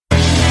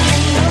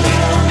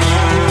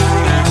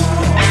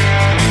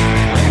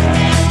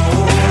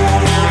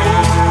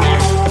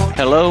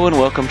Hello and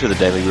welcome to the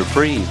Daily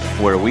Reprieve,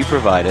 where we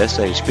provide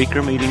essay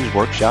speaker meetings,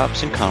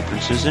 workshops, and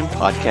conferences in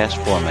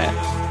podcast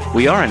format.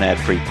 We are an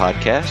ad-free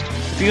podcast.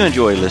 If you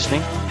enjoy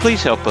listening,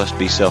 please help us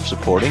be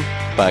self-supporting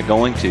by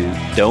going to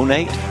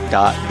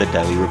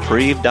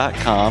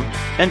donate.thedailyreprieve.com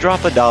and drop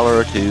 $1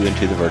 or $2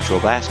 into the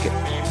virtual basket.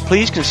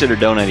 Please consider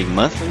donating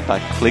monthly by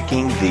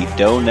clicking the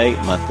Donate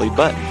Monthly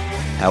button.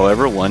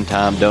 However,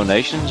 one-time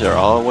donations are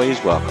always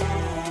welcome.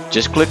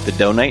 Just click the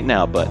Donate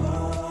Now button.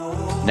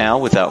 Now,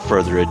 without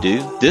further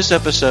ado, this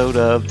episode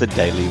of the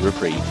Daily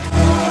Reprieve.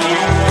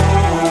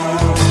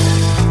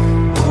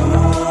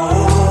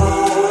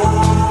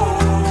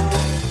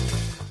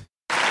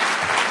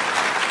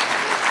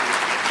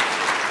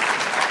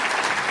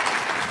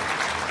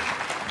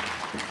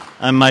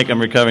 I'm Mike. I'm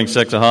a recovering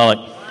sexaholic.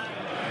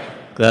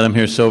 Glad I'm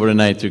here sober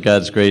tonight through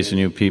God's grace and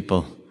you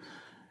people.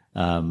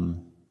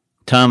 Tom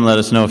let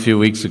us know a few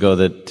weeks ago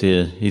that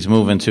he's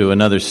moving to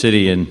another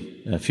city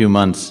in a few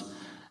months,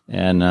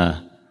 and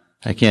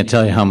I can't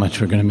tell you how much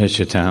we're going to miss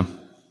you, Tom.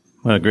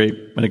 What a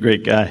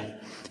great guy.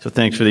 So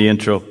thanks for the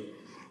intro.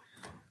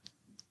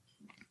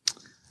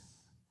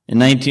 In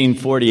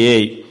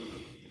 1948,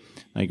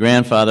 my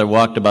grandfather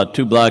walked about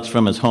 2 blocks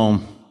from his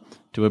home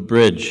to a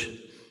bridge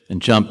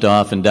and jumped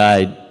off and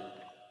died.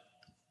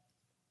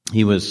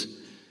 He was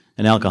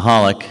an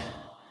alcoholic.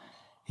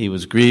 He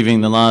was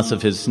grieving the loss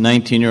of his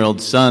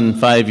 19-year-old son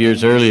 5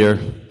 years earlier,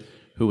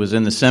 who was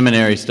in the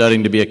seminary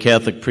studying to be a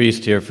Catholic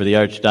priest here for the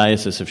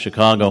Archdiocese of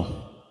Chicago.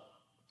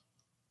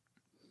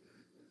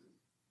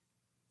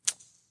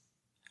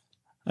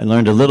 I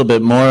learned a little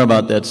bit more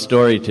about that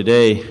story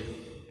today,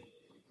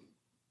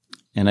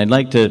 and I'd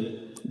like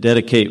to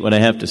dedicate what I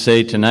have to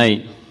say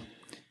tonight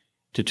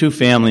to 2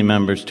 family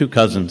members, 2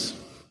 cousins.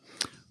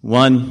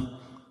 One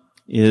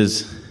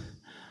is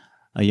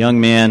a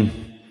young man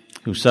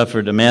who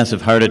suffered a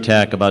massive heart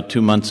attack about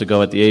 2 months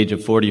ago at the age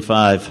of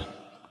 45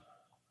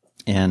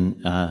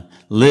 and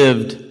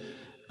lived,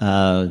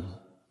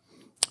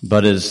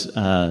 but is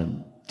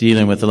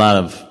dealing with a lot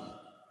of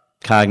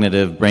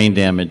cognitive brain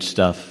damage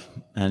stuff.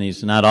 And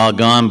he's not all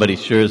gone, but he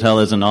sure as hell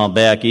isn't all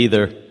back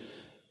either.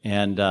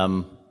 And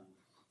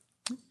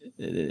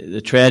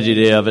the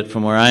tragedy of it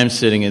from where I'm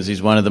sitting is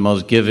he's one of the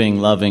most giving,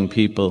 loving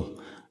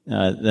people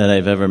that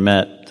I've ever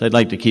met. So I'd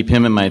like to keep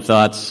him in my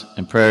thoughts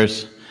and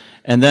prayers.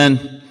 And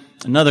then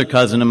another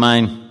cousin of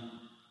mine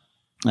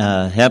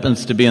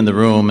happens to be in the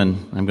room,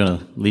 and I'm going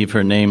to leave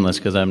her nameless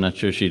because I'm not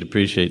sure she'd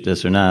appreciate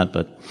this or not,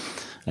 but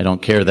I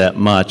don't care that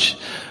much,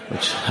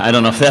 which I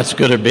don't know if that's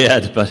good or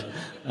bad, but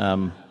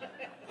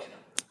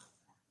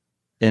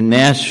in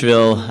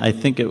Nashville, I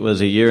think it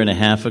was a year and a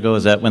half ago.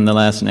 Is that when the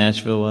last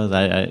Nashville was?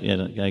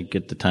 I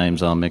get the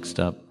times all mixed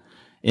up.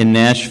 In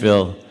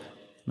Nashville,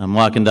 I'm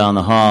walking down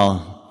the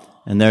hall,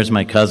 and there's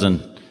my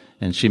cousin,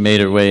 and she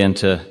made her way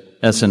into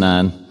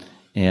Essanon,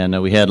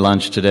 and we had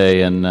lunch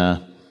today,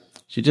 and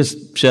she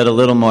just shed a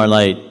little more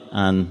light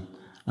on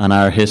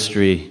our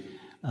history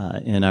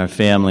in our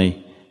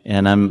family,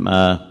 and I'm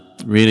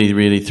really,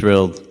 really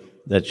thrilled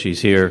that she's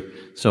here.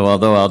 So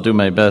although I'll do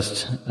my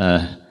best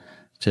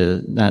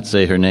to not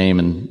say her name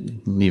and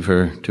leave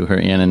her to her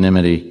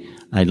anonymity,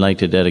 I'd like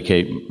to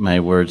dedicate my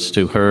words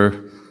to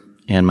her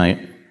and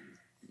my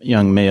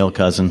young male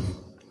cousin.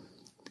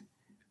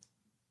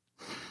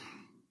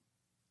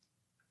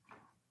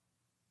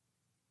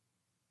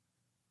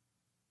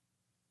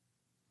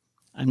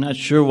 I'm not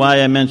sure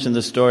why I mentioned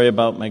the story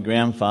about my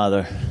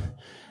grandfather,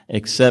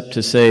 except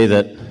to say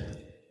that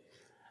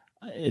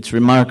it's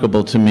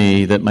remarkable to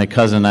me that my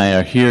cousin and I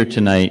are here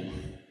tonight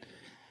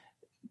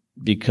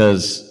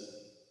because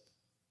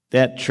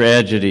that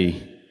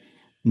tragedy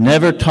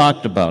never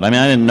talked about. I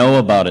mean, I didn't know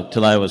about it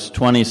till I was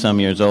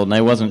 20-some years old, and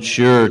I wasn't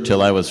sure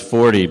till I was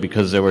 40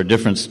 because there were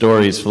different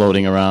stories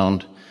floating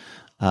around.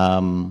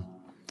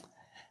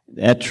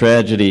 That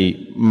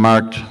tragedy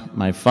marked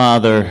my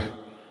father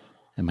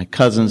and my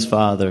cousin's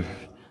father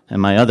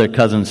and my other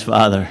cousin's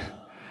father,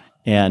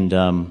 and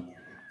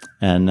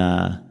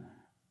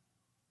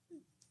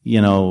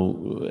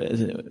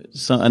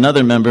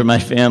another member of my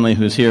family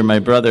who's here, my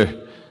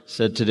brother,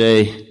 said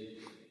today,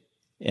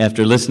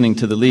 after listening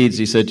to the leads,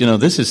 he said,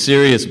 this is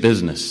serious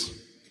business.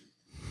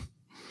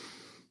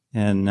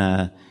 And,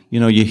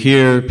 you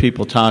hear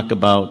people talk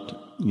about,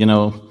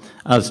 I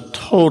was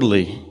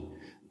totally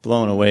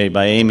blown away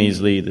by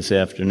Amy's lead this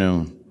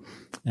afternoon.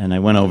 And I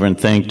went over and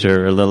thanked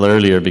her a little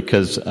earlier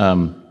because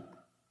when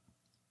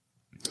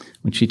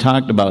she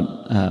talked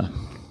about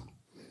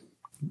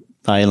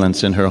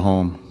violence in her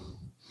home,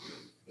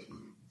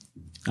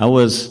 I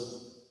was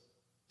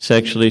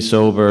sexually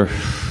sober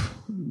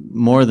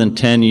more than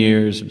 10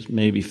 years,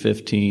 maybe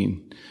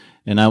 15,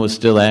 and I was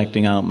still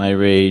acting out my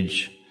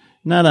rage,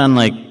 not on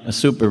like a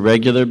super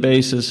regular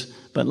basis,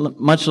 but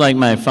much like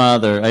my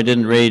father, I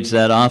didn't rage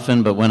that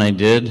often, but when I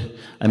did,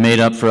 I made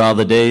up for all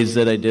the days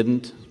that I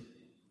didn't.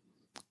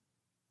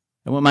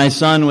 And when my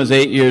son was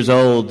 8 years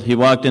old, he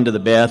walked into the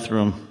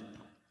bathroom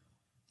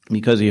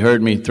because he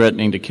heard me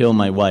threatening to kill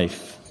my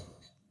wife.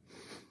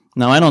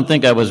 Now, I don't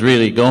think I was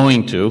really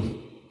going to,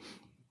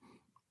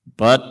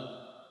 but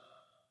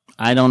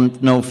I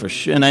don't know for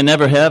sure, and I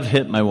never have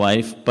hit my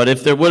wife, but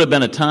if there would have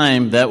been a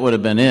time, that would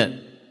have been it.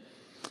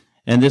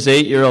 And this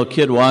 8-year-old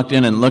kid walked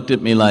in and looked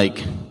at me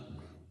like,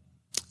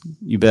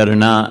 you better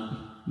not.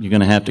 You're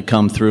going to have to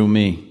come through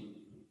me.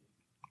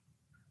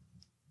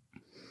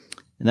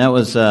 And that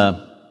was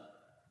a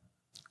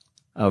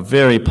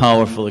very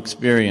powerful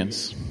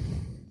experience.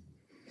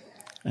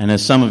 And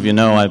as some of you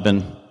know, I've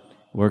been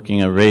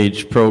working a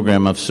rage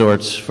program of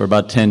sorts for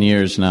about 10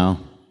 years now.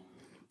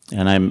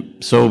 And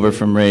I'm sober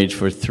from rage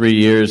for 3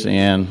 years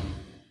and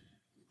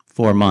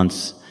 4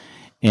 months.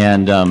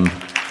 And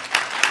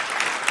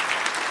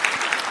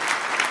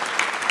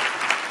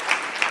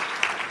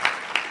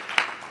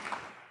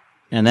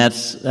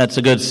that's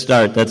a good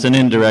start. That's an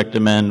indirect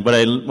amend. What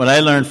I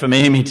learned from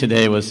Amy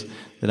today was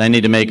that I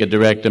need to make a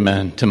direct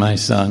amend to my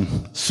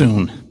son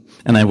soon.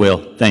 And I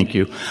will. Thank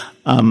you.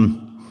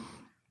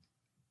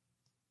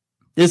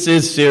 This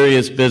is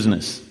serious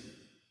business.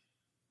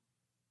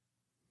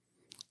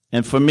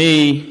 And for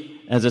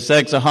me, as a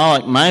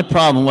sexaholic, my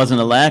problem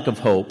wasn't a lack of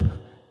hope.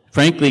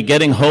 Frankly,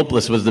 getting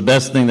hopeless was the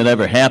best thing that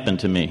ever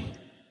happened to me.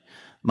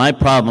 My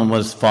problem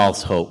was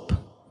false hope.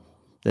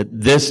 That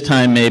this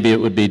time maybe it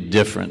would be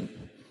different.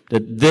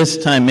 That this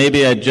time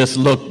maybe I'd just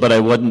look but I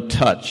wouldn't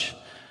touch.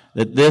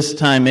 That this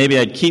time maybe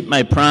I'd keep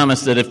my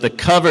promise that if the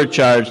cover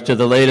charge to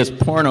the latest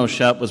porno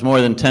shop was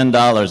more than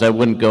 $10, I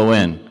wouldn't go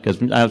in,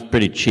 because I was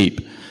pretty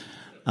cheap.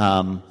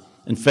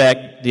 In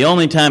fact, the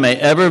only time I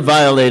ever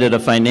violated a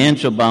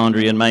financial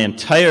boundary in my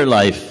entire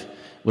life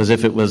was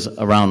if it was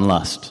around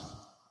lust.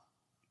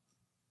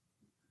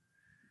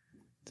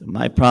 So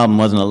my problem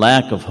wasn't a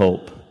lack of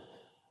hope.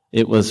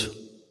 It was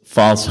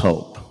false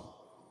hope.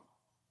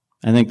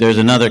 I think there's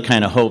another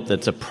kind of hope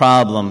that's a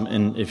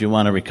problem if you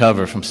want to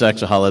recover from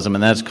sexaholism,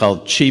 and that's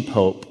called cheap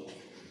hope.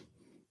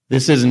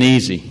 This isn't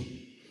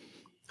easy.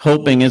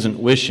 Hoping isn't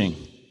wishing.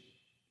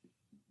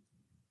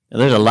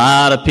 There's a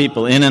lot of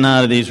people in and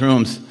out of these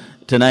rooms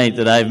tonight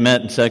that I've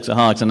met in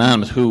Sexaholics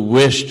Anonymous who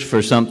wished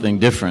for something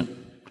different,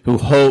 who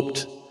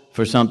hoped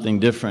for something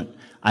different.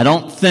 I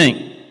don't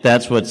think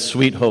that's what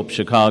Sweet Hope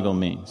Chicago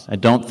means. I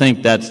don't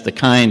think that's the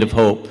kind of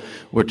hope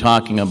we're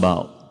talking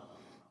about.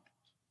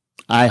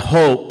 I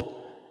hope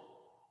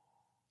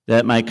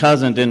that my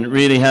cousin didn't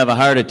really have a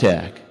heart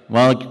attack.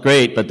 Well,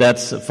 great, but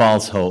that's a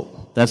false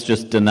hope. That's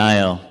just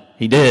denial.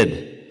 He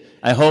did.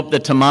 I hope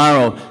that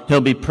tomorrow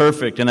he'll be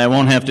perfect and I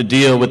won't have to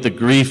deal with the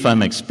grief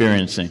I'm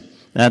experiencing.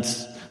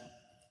 That's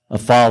a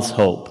false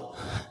hope.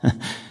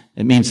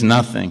 It means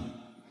nothing.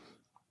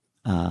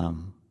 A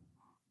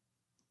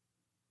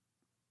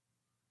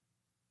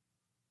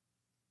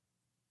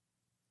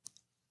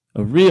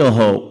real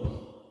hope,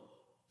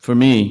 for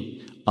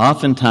me,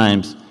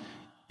 oftentimes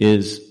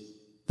is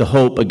the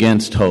hope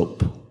against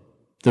hope.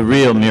 The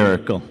real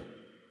miracle.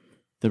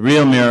 The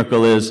real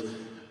miracle is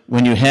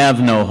when you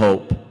have no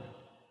hope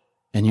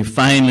and you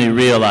finally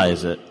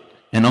realize it,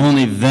 and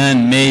only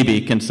then maybe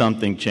can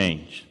something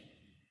change.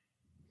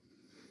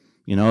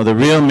 You know, the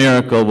real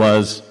miracle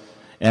was,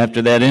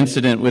 after that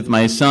incident with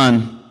my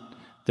son,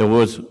 there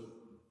was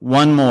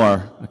one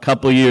more, a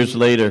couple years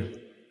later,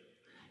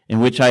 in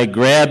which I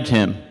grabbed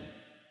him.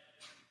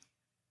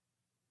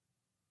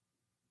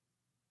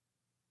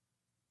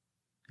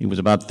 He was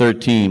about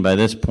 13 by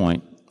this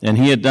point, and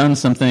he had done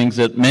some things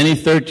that many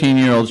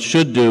 13-year-olds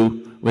should do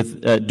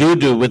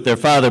with their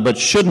father, but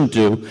shouldn't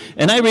do.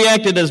 And I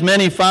reacted as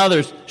many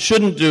fathers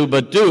shouldn't do,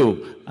 but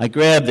do. I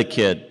grabbed the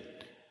kid.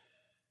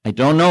 I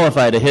don't know if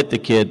I'd have hit the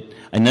kid.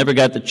 I never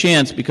got the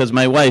chance because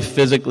my wife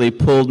physically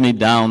pulled me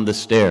down the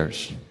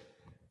stairs.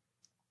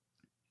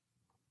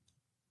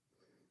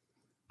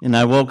 And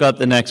I woke up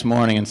the next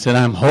morning and said,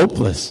 I'm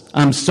hopeless.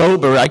 I'm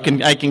sober. I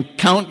can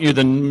count you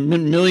the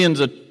millions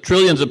of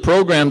trillions of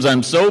programs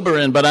I'm sober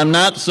in, but I'm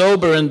not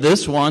sober in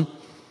this one.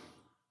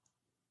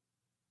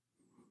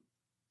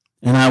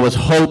 And I was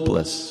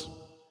hopeless.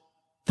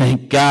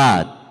 Thank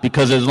God.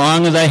 Because as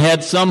long as I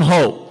had some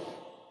hope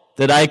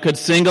that I could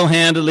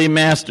single-handedly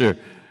master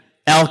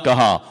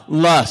alcohol,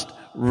 lust,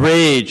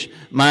 rage,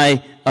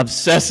 my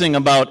obsessing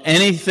about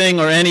anything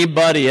or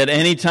anybody at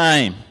any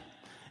time,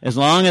 as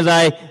long as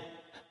I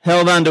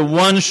held on to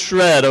one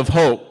shred of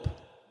hope,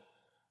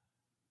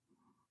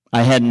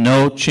 I had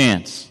no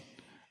chance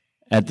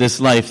at this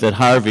life that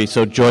Harvey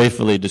so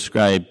joyfully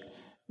described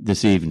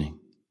this evening.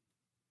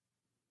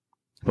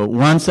 But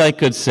once I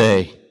could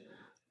say,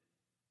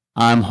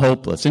 I'm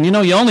hopeless. And you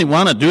know, you only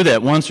want to do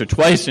that once or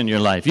twice in your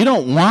life. You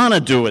don't want to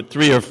do it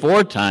 3 or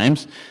 4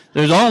 times.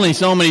 There's only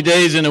so many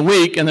days in a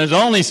week, and there's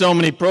only so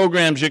many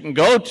programs you can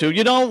go to.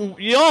 You don't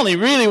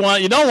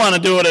want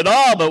to do it at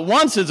all, but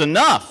once is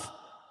enough.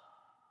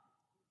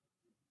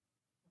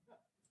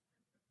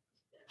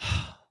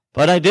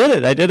 But I did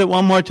it. I did it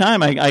one more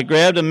time. I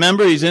grabbed a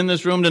member. He's in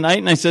this room tonight,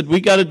 and I said, we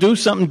got to do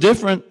something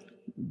different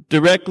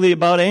directly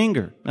about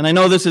anger. And I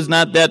know this is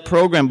not that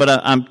program,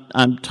 but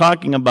I'm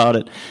talking about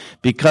it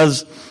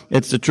because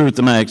it's the truth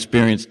of my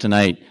experience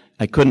tonight.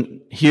 I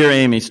couldn't hear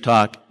Amy's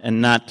talk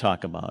and not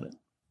talk about it.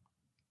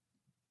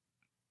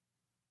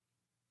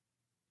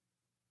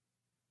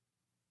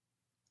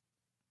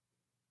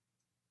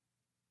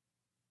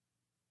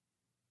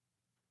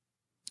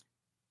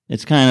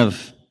 It's kind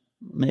of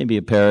maybe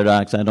a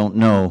paradox, I don't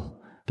know.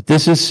 But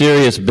this is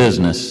serious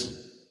business.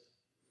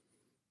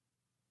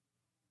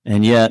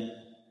 And yet,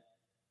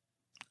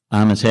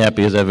 I'm as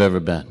happy as I've ever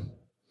been.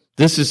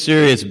 This is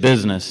serious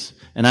business.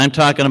 And I'm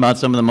talking about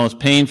some of the most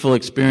painful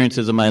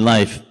experiences of my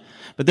life.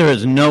 But there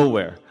is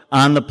nowhere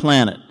on the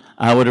planet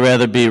I would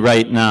rather be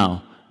right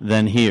now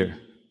than here.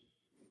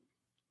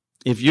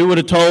 If you would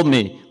have told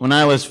me when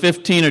I was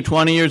 15 or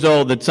 20 years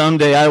old that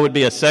someday I would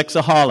be a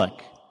sexaholic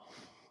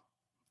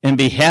and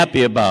be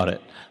happy about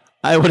it,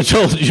 I would have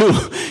told you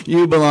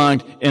you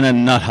belonged in a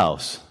nut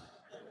house.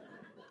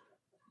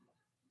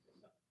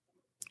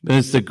 But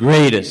it's the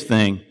greatest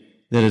thing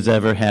that has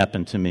ever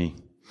happened to me.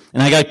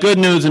 And I got good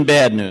news and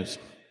bad news.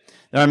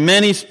 There are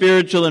many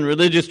spiritual and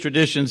religious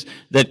traditions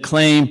that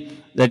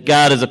claim that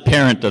God is a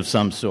parent of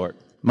some sort.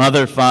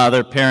 Mother,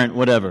 father, parent,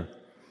 whatever.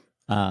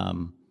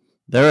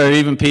 There are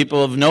even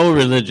people of no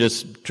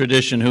religious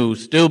tradition who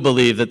still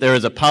believe that there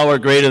is a power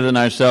greater than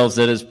ourselves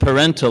that is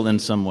parental in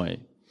some way.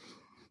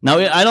 Now,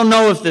 I don't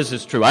know if this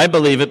is true. I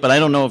believe it, but I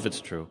don't know if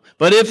it's true.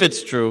 But if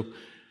it's true,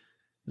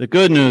 the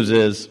good news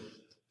is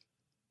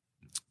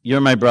you're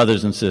my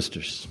brothers and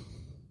sisters.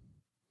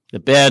 The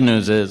bad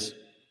news is,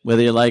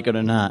 whether you like it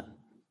or not,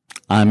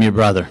 I'm your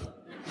brother.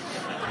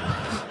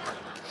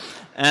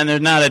 And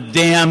there's not a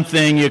damn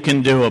thing you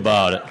can do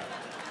about it.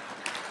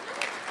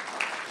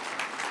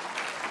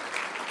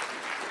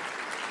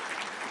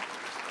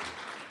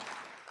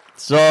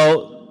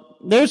 So,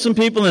 there's some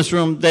people in this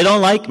room, they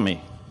don't like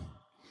me.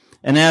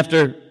 And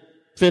after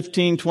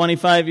 15,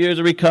 25 years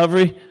of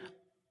recovery,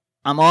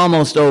 I'm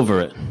almost over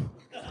it.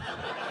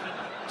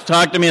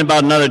 Talk to me in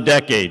about another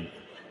decade.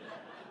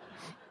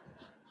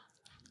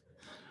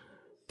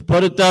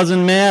 But it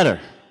doesn't matter.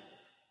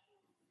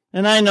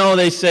 And I know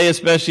they say,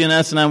 especially in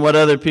S&on, what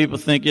other people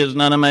think is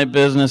none of my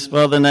business.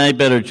 Well, then I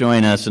better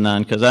join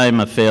S&on because I'm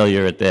a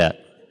failure at that.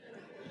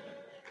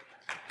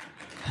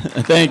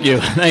 Thank you.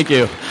 Thank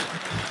you.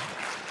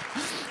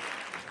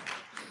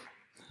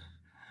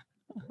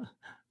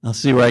 I'll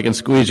see where I can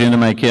squeeze you into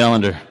my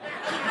calendar.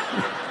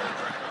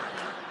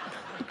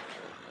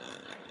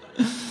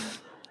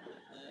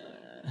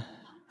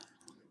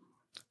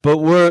 But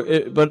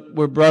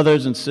we're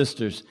brothers and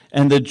sisters.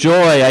 And the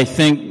joy, I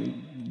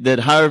think, that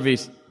Harvey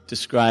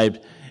described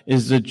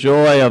is the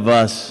joy of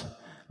us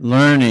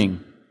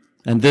learning.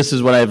 And this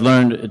is what I've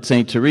learned at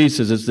St.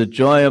 Teresa's, is the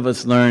joy of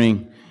us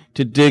learning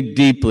to dig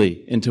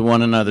deeply into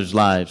one another's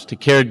lives, to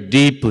care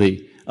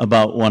deeply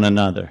about one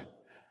another.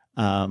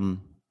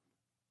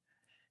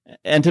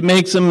 And to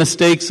make some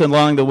mistakes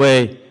along the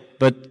way,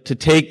 but to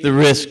take the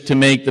risk to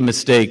make the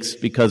mistakes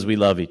because we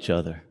love each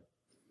other.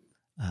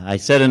 I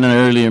said in an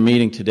earlier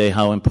meeting today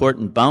how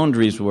important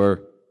boundaries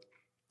were,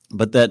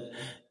 but that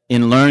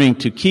in learning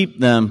to keep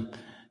them,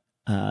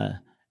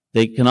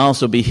 they can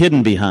also be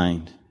hidden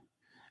behind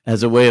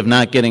as a way of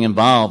not getting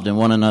involved in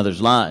one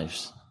another's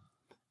lives.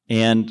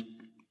 And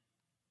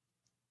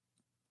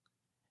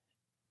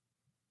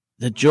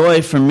the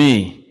joy for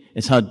me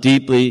is how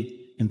deeply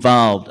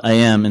involved I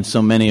am in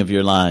so many of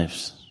your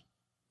lives.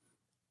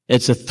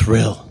 It's a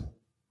thrill.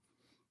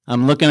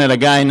 I'm looking at a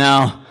guy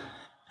now.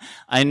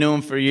 I knew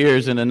him for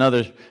years in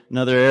another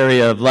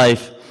area of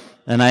life,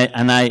 and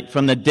I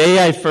from the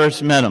day I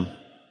first met him,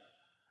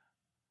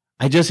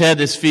 I just had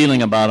this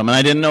feeling about him, and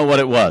I didn't know what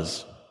it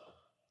was.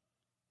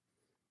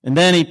 And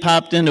then he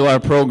popped into our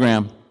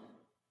program,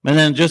 and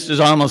then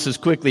almost as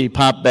quickly he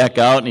popped back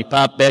out, and he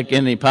popped back in,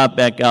 and he popped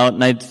back out,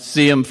 and I'd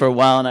see him for a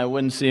while, and I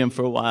wouldn't see him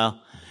for a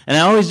while. And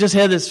I always just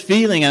had this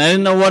feeling, and I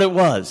didn't know what it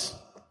was.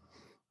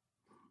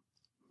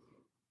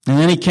 And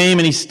then he came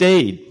and he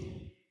stayed.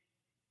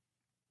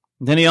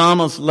 And then he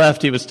almost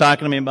left. He was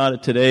talking to me about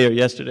it today or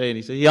yesterday, and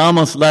he said he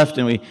almost left,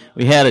 and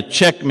we had a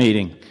check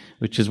meeting,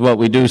 which is what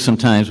we do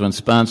sometimes when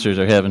sponsors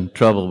are having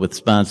trouble with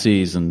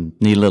sponsees and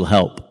need a little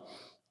help.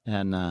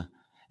 And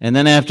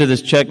then after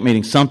this check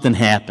meeting, something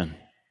happened,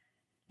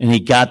 and he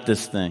got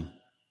this thing.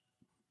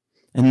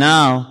 And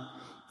now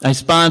I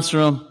sponsor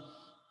him,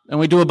 and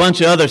we do a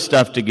bunch of other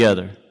stuff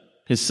together.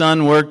 My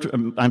son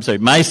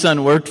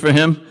worked for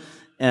him,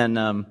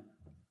 and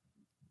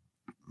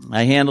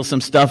I handle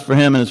some stuff for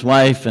him and his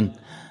wife, and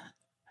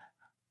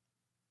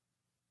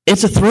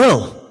it's a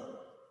thrill.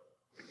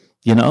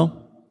 You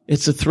know?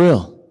 It's a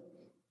thrill.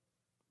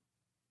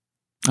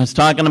 I was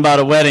talking about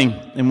a wedding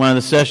in one of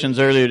the sessions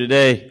earlier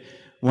today.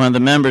 One of the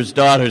members'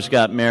 daughters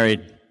got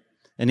married,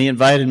 and he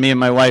invited me and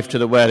my wife to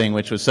the wedding,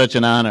 which was such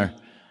an honor.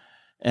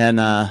 And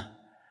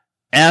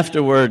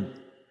afterward,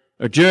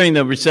 or during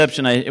the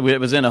reception, it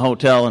was in a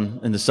hotel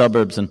in the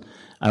suburbs, and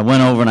I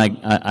went over and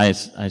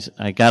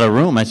I got a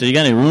room. I said, "You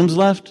got any rooms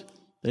left?"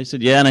 They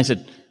said, "Yeah." And I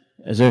said,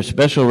 "Is there a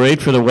special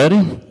rate for the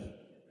wedding?"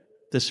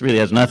 This really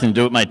has nothing to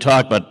do with my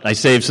talk, but I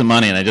saved some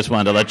money, and I just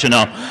wanted to let you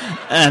know.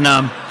 And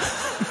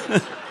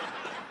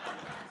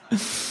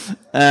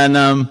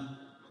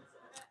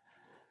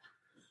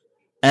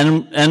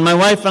and my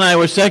wife and I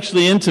were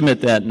sexually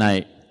intimate that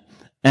night,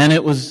 and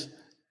it was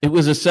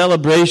a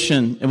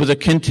celebration. It was a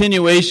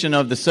continuation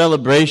of the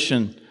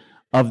celebration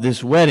of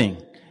this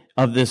wedding.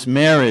 of this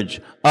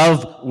marriage,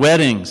 of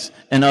weddings,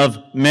 and of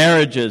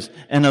marriages,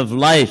 and of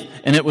life.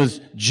 And it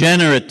was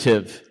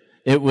generative.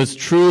 It was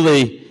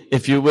truly,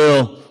 if you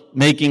will,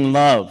 making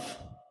love.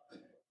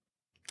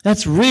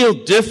 That's real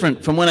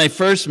different from when I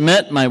first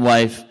met my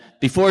wife,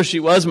 before she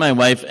was my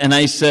wife, and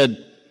I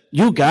said,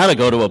 you gotta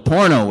go to a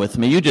porno with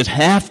me. You just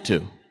have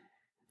to.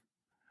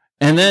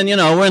 And then,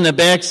 we're in the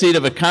back seat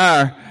of a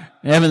car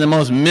having the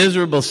most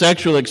miserable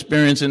sexual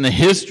experience in the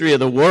history of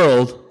the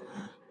world.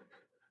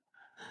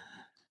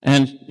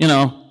 And,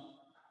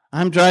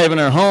 I'm driving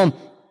her home,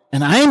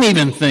 and I'm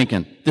even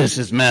thinking, this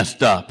is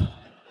messed up.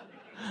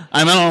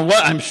 I don't know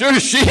what, I'm sure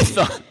she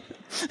thought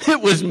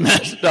it was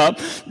messed up,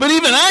 but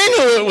even I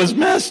knew it was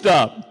messed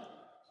up.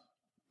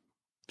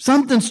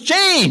 Something's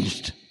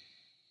changed.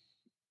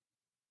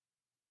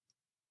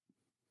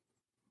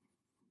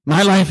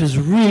 My life is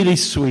really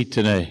sweet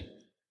today.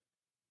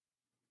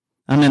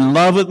 I'm in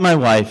love with my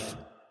wife,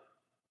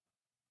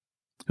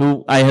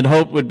 who I had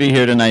hoped would be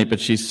here tonight, but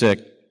she's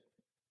sick.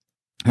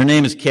 Her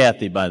name is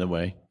Kathy, by the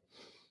way.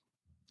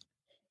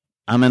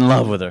 I'm in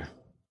love with her.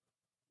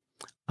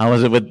 I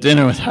was at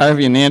dinner with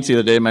Harvey and Nancy the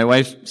other day. My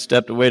wife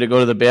stepped away to go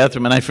to the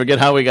bathroom, and I forget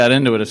how we got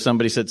into it. If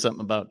somebody said something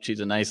about she's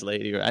a nice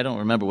lady, or I don't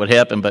remember what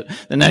happened, but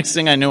the next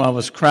thing I knew, I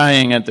was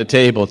crying at the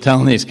table,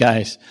 telling these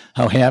guys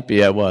how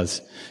happy I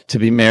was to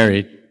be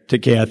married to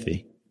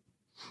Kathy.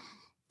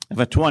 I have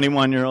a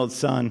 21-year-old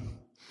son,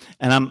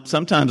 and I'm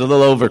sometimes a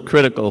little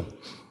overcritical.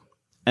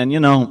 And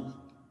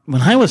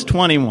when I was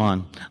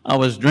 21, I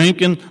was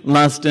drinking,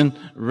 lusting,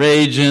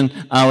 raging.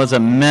 I was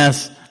a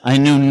mess. I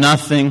knew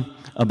nothing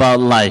about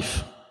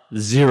life.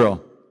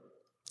 Zero.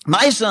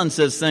 My son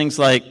says things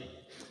like,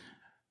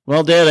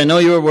 well, Dad, I know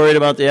you were worried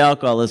about the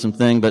alcoholism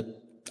thing, but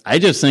I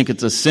just think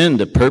it's a sin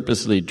to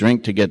purposely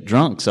drink to get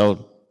drunk.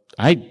 So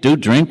I do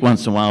drink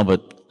once in a while,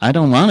 but I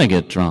don't want to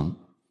get drunk.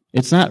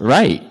 It's not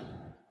right.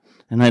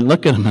 And I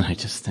look at him and I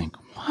just think,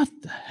 what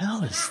the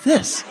hell is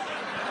this?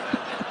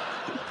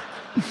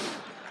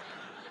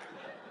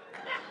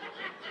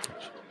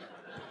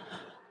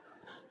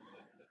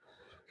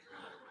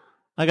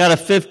 I got a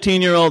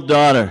 15-year-old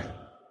daughter.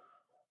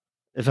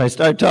 If I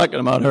start talking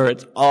about her,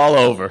 it's all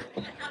over.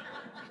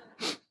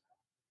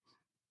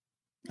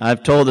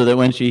 I've told her that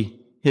when she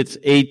hits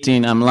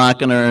 18, I'm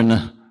locking her in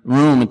a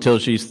room until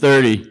she's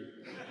 30.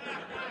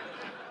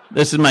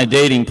 This is my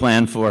dating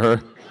plan for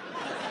her.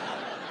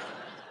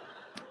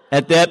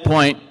 At that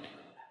point,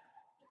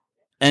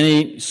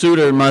 any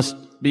suitor must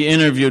be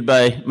interviewed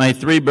by my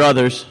 3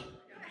 brothers,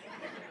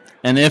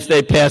 and if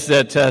they pass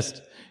that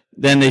test,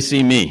 then they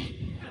see me.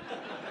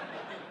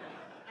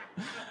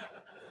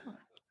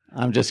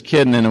 I'm just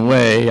kidding in a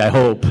way, I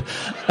hope.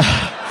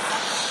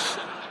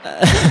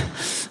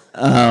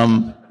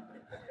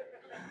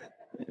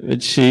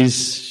 But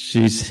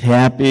she's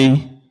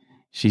happy,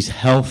 she's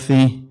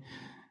healthy,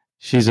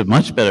 she's a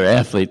much better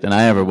athlete than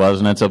I ever was,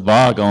 and it's a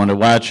ball going to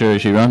watch her.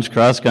 She runs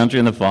cross country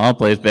in the fall,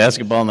 plays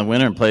basketball in the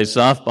winter, and plays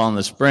softball in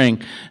the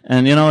spring.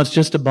 And it's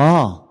just a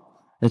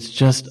ball. It's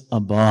just a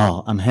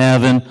ball. I'm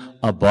having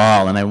a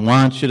ball, and I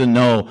want you to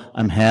know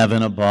I'm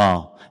having a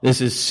ball.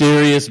 This is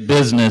serious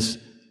business.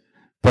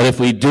 But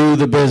if we do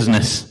the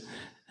business,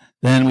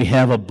 then we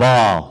have a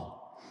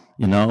ball,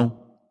 I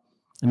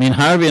mean,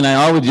 Harvey and I,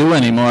 all we do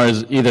anymore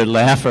is either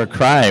laugh or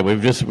cry.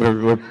 I'm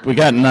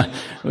not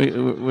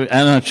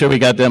sure we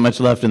got that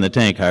much left in the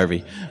tank,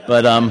 Harvey.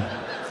 But,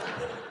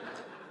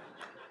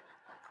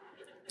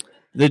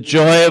 the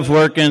joy of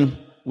working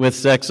with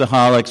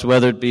sexaholics,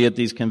 whether it be at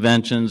these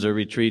conventions or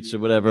retreats or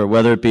whatever,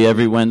 whether it be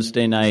every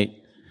Wednesday night,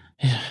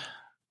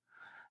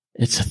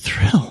 it's a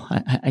thrill.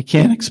 I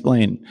can't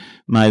explain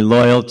my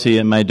loyalty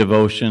and my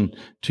devotion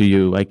to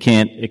you. I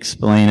can't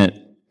explain it.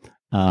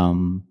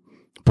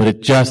 But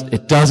it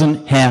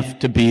doesn't have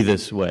to be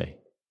this way.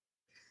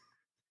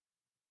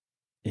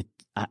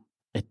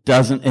 It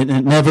doesn't, and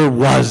it never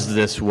was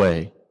this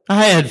way.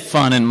 I had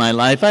fun in my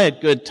life. I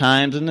had good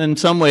times, and in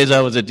some ways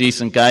I was a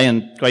decent guy,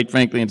 and quite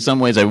frankly, in some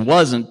ways I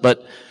wasn't,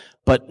 but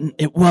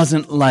it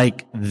wasn't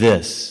like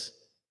this.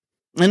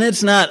 And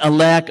it's not a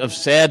lack of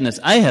sadness.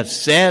 I have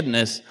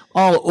sadness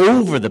all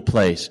over the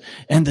place.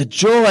 And the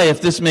joy,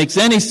 if this makes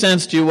any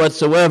sense to you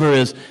whatsoever,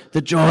 is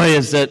the joy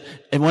is that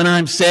when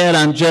I'm sad,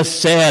 I'm just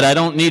sad. I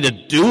don't need to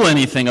do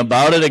anything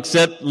about it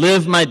except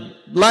live my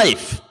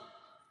life.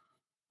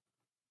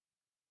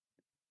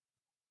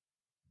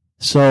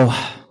 So,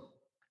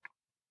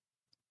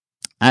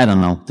 I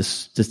don't know.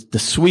 The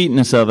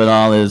sweetness of it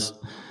all is,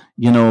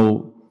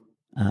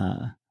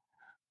 I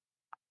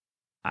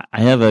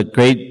have a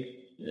great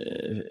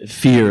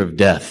fear of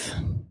death.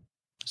 I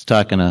was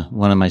talking to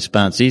one of my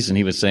sponsees, and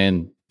he was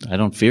saying, I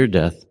don't fear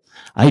death.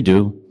 I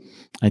do.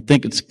 I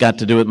think it's got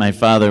to do with my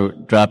father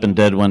dropping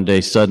dead one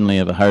day suddenly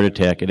of a heart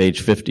attack at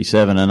age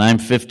 57, and I'm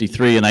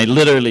 53, and I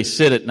literally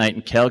sit at night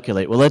and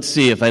calculate, well, let's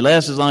see, if I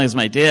last as long as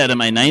my dad,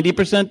 am I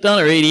 90%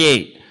 done or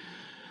 88?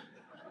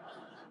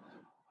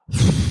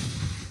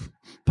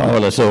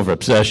 Powerless over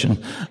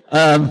obsession.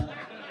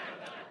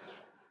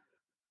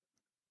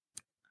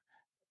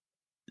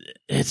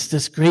 It's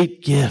this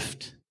great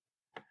gift.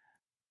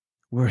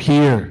 We're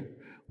here.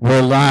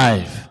 We're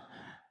live.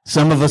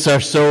 Some of us are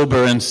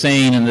sober and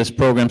sane in this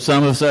program.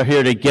 Some of us are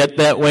here to get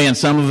that way, and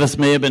some of us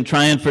may have been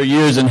trying for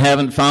years and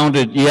haven't found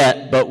it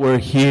yet, but we're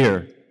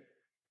here.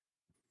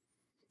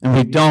 And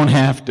we don't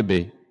have to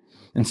be.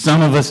 And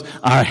some of us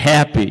are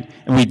happy,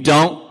 and we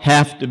don't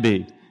have to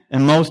be.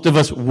 And most of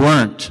us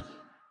weren't.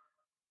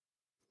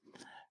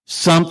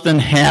 Something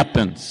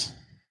happens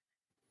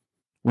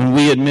when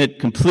we admit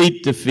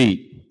complete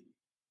defeat.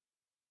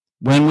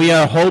 When we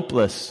are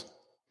hopeless,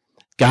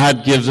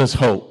 God gives us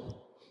hope.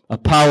 A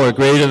power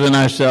greater than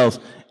ourselves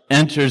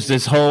enters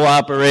this whole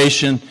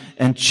operation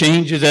and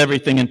changes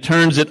everything and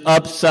turns it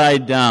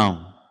upside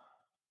down.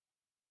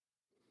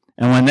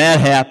 And when that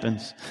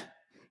happens,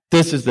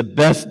 this is the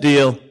best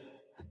deal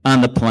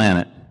on the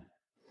planet.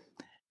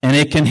 And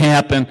it can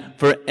happen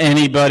for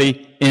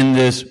anybody in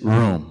this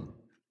room.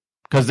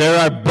 Because there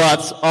are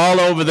buts all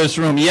over this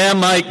room. Yeah,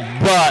 Mike,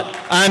 but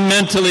I'm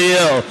mentally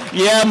ill.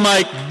 Yeah,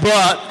 Mike,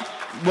 but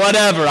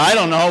whatever. I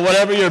don't know.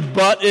 Whatever your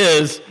but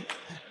is.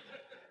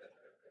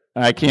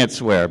 I can't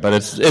swear, but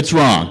it's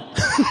wrong.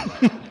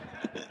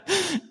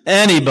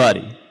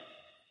 Anybody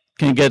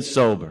can get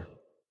sober.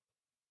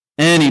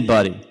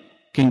 Anybody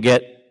can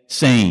get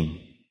sane.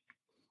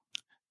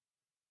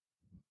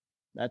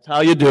 That's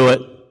how you do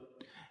it.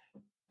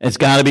 It's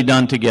got to be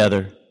done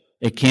together.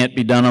 It can't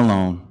be done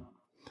alone.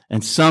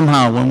 And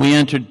somehow, when we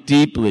enter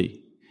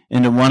deeply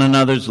into one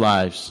another's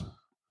lives,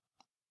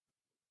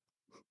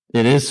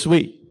 it is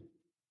sweet.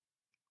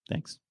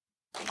 Thanks.